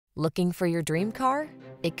Looking for your dream car?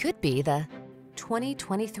 It could be the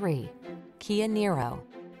 2023 Kia Niro.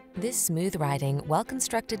 This smooth-riding,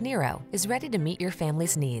 well-constructed Niro is ready to meet your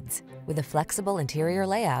family's needs. With a flexible interior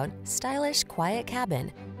layout, stylish, quiet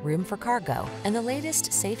cabin, room for cargo, and the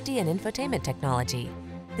latest safety and infotainment technology,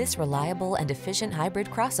 this reliable and efficient hybrid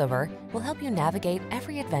crossover will help you navigate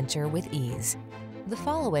every adventure with ease. The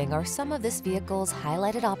following are some of this vehicle's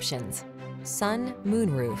highlighted options: sun,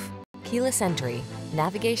 moonroof, keyless entry,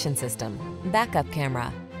 navigation system, backup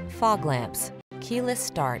camera, fog lamps, keyless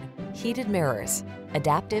start, heated mirrors,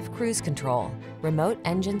 adaptive cruise control, remote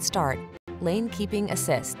engine start, lane keeping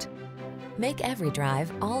assist. Make every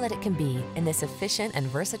drive all that it can be in this efficient and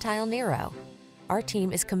versatile Niro. Our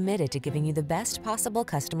team is committed to giving you the best possible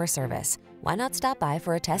customer service. Why not stop by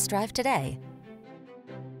for a test drive today?